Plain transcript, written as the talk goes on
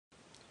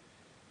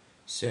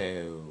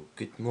So,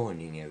 good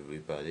morning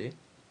everybody.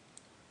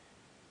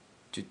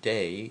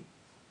 Today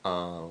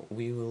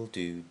we will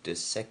do the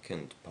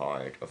second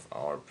part of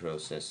our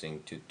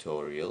processing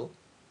tutorial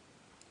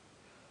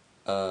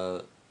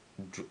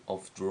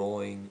of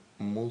drawing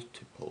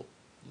multiple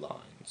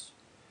lines.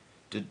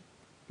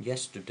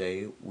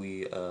 Yesterday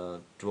we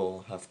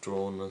have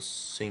drawn a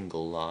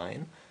single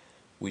line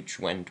which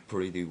went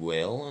pretty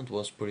well and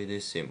was pretty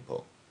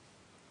simple.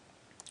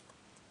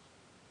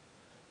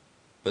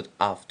 But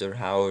after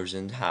hours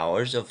and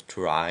hours of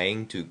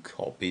trying to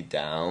copy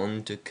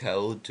down the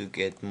code to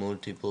get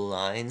multiple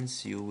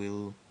lines, you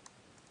will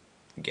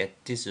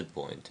get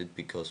disappointed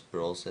because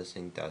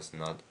processing does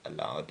not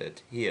allow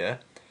that here.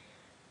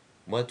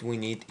 What we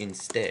need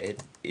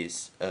instead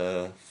is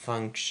a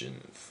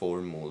function for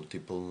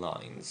multiple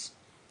lines.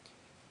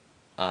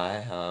 I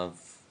have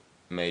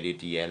made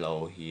it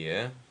yellow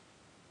here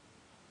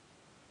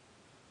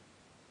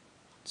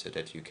so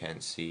that you can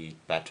see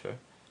it better.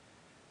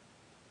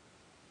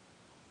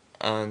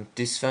 And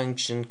this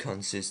function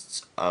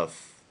consists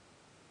of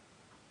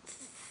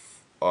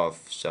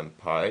some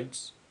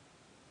parts.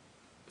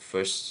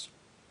 First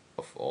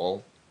of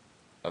all,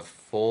 a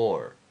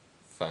for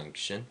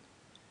function,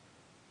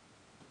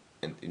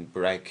 and in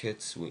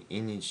brackets we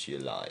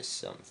initialize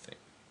something.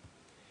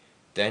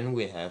 Then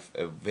we have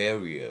a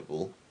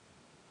variable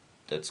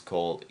that's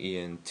called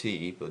int,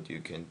 but you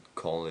can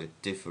call it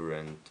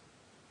different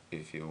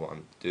if you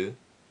want to.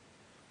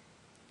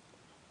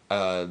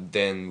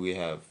 Then we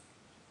have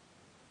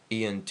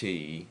int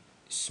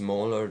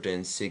smaller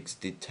than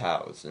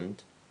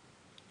 60,000,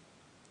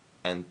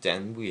 and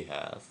then we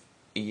have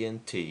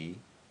int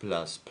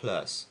plus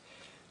plus.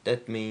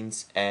 That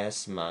means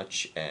as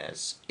much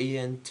as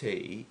int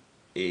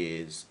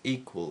is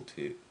equal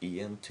to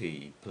ent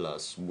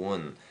plus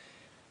 1.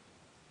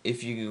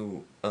 If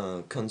you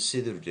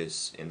consider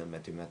this in a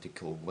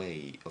mathematical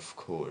way, of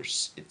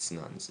course it's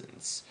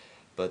nonsense.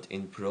 But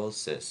in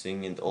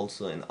processing and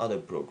also in other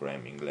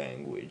programming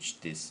language,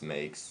 this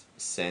makes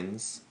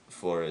sense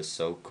for a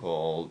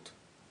so-called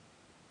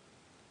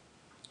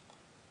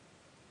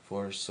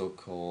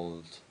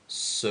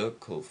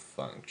circle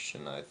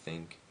function, I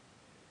think.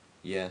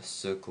 Yes,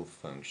 circle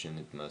function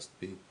it must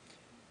be.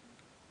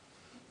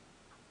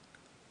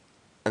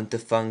 And the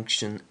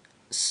function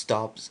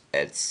stops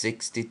at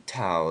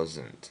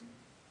 60,000.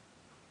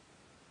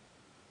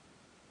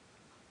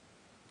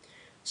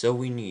 So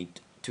we need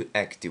to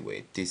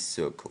activate this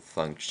circle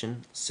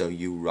function, so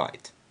you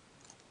write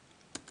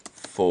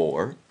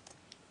for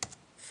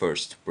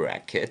first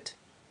bracket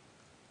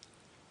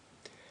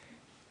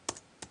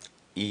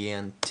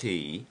int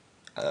int,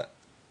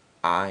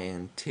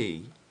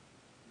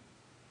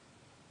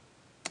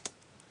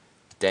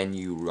 then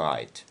you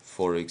write,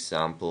 for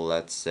example,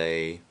 let's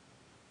say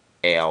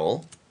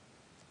L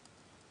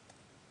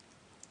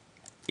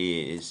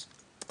is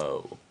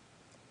O,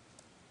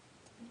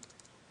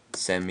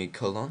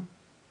 semicolon,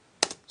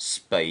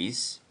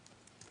 space,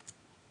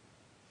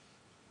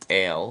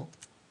 L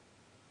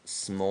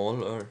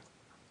smaller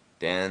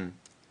than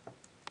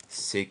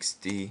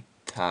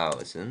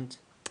 60,000,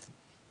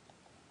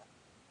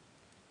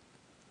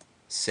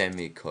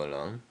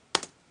 semicolon,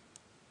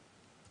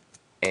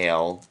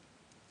 L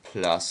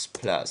plus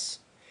plus.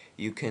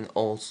 You can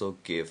also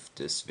give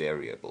this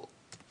variable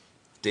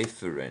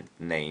different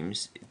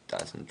names, it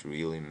doesn't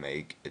really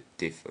make a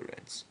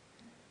difference.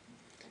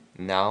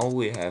 Now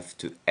we have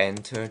to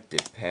enter the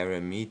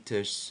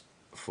parameters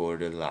for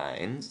the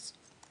lines.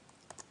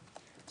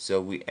 So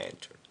we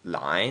enter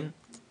line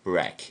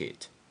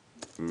bracket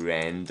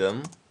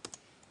random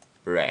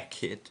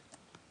bracket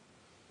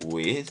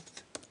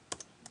width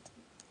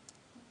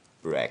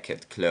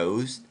bracket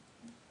closed.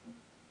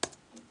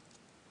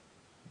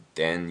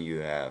 Then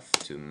you have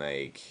to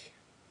make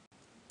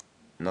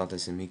not a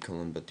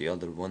semicolon but the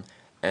other one,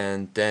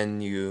 and then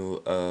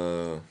you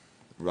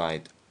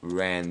write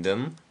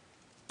random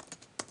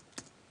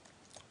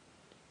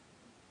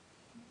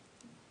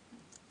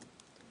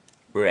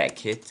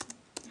bracket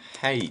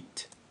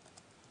height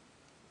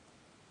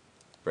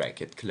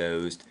bracket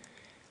closed.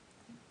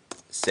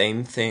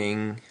 Same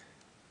thing.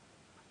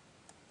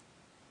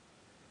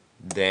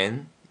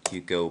 Then you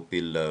go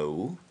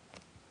below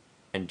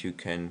and you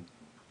can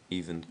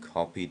even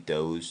copy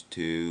those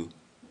two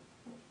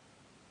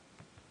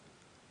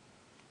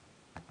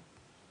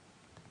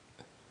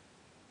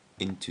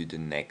into the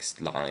next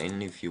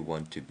line if you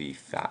want to be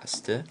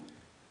faster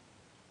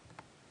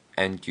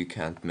and you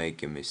can't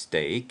make a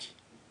mistake.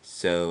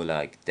 So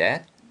like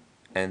that,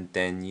 and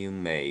then you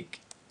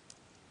make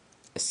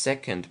a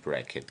second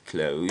bracket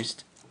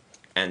closed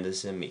and a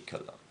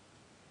semicolon.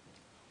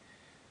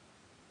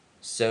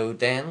 So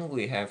then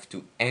we have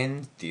to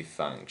end the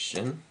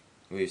function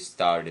we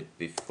started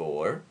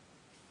before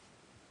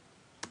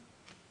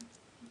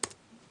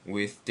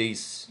with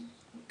this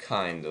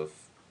kind of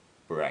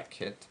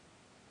bracket.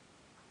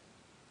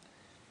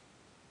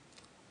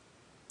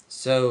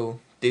 So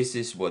this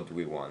is what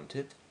we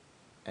wanted,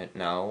 and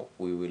now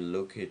we will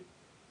look at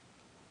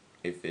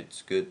if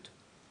it's good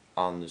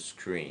on the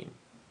screen.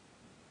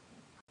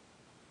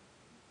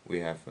 we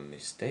have a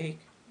mistake.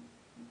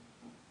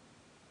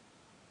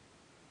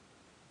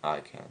 I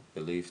can't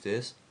believe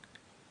this.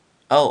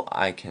 Oh,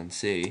 I can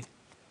see.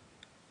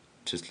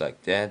 Just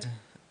like that.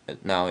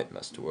 And now it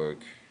must work.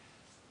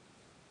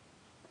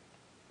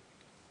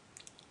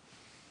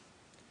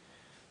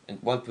 And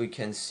what we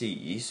can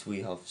see is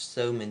we have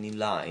so many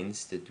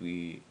lines that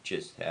we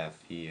just have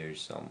here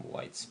some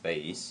white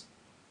space.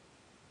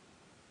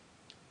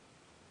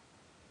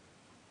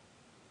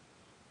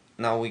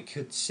 Now we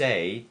could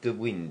say the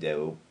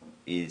window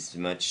is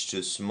much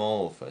too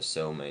small for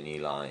so many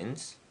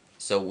lines.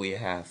 So we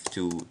have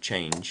to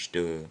change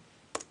the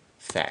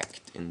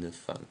fact in the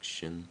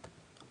function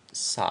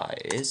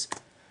size,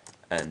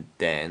 and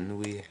then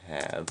we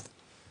have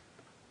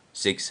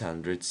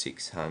 600,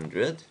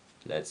 600.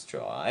 Let's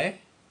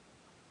try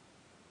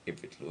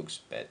if it looks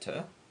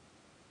better.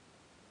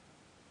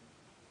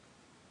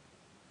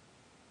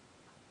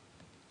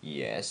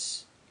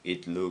 Yes,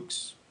 it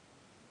looks,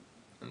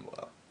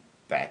 well,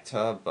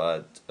 better,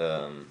 but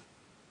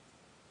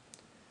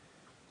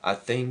I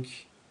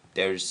think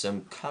there's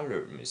some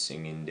color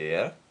missing in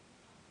there.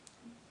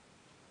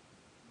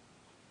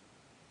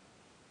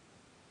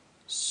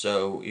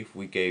 So if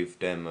we gave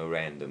them a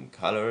random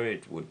color,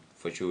 it would,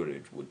 for sure,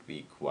 it would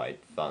be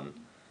quite fun.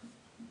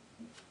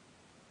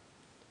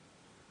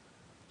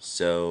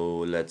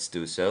 So let's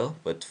do so,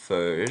 but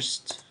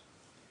first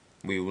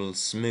we will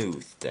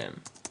smooth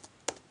them.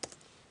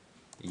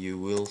 You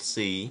will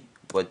see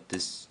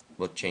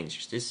what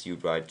changes this. You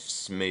write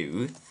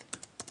smooth,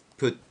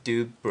 put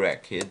 2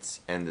 brackets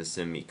and a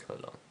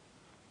semicolon.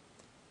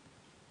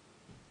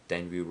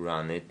 Then we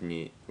run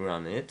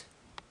it,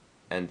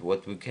 and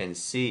what we can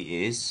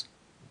see is,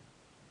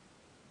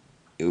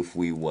 if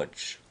we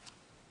watch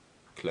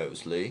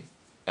closely,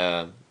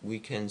 we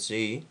can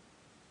see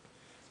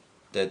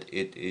that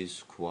it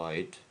is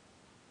quite,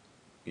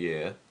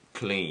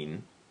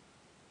 clean,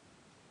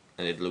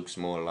 and it looks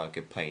more like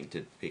a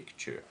painted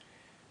picture.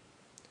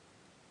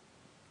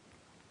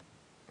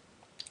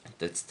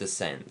 That's the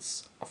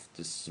sense of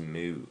the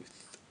smooth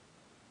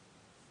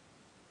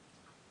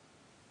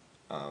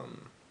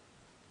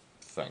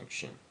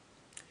function.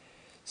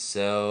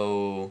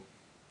 So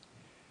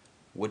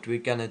what we're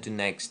gonna do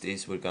next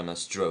is we're gonna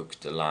stroke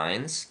the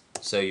lines.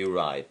 So you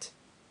write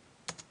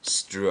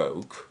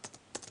stroke,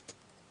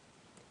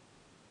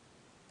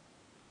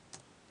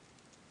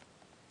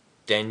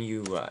 then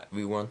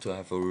we want to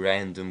have a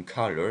random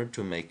color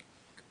to make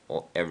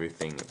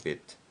everything a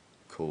bit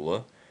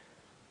cooler.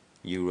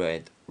 You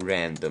write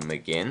random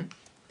again,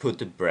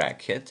 put a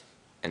bracket,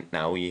 and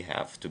now we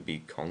have to be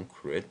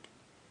concrete.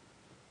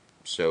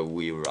 So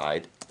we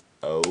write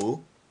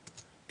O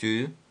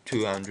to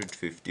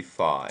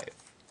 255.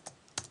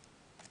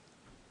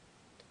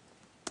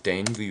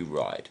 Then we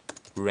write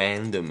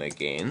random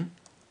again,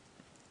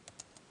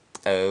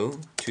 O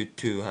to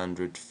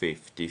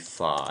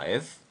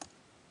 255.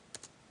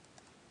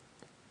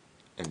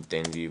 And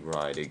then we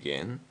write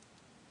again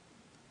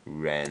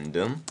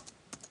random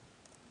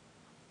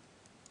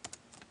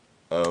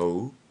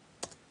O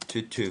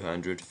to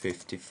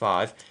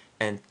 255,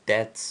 and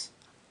that's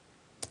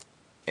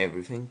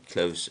everything.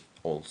 Close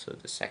also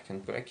the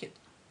second bracket.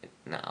 And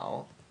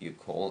now you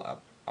call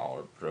up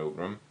our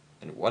program,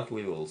 and what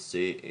we will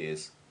see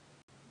is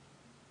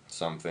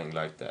something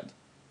like that.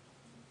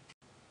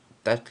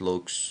 That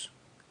looks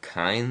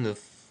kind of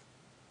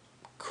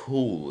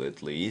cool,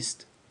 at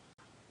least.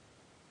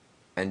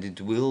 And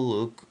it will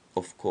look,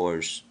 of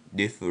course,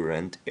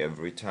 different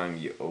every time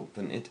you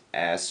open it,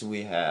 as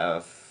we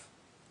have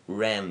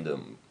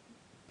random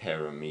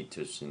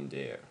parameters in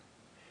there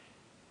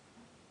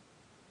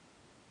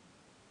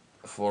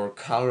for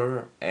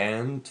color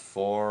and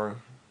for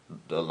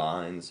the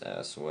lines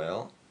as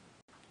well.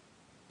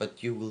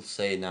 But you will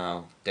say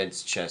now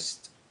that's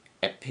just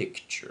a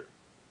picture,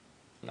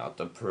 not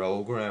a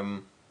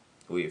program.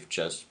 We've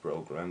just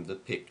programmed the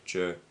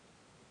picture.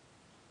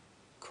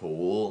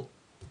 Cool.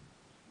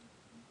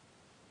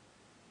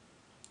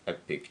 A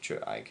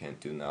picture, I can't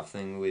do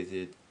nothing with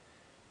it.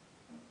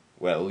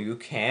 Well, you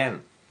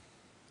can.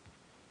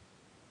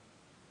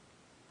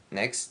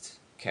 Next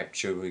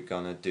capture we're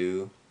gonna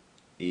do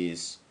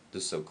is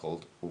the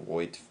so-called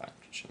void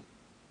function.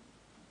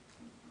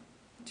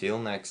 Till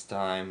next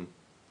time,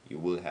 you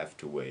will have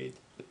to wait,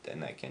 but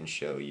then I can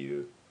show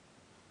you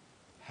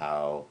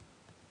how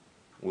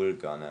we're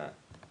gonna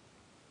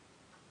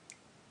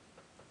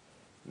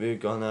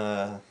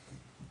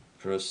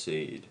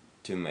proceed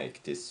to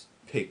make this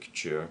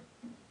picture,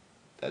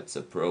 that's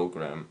a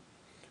program,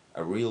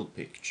 a real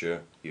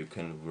picture you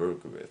can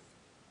work with.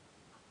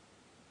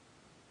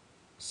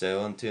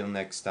 So until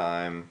next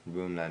time,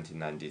 Room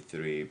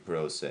 1993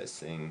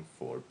 processing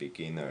for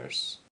beginners.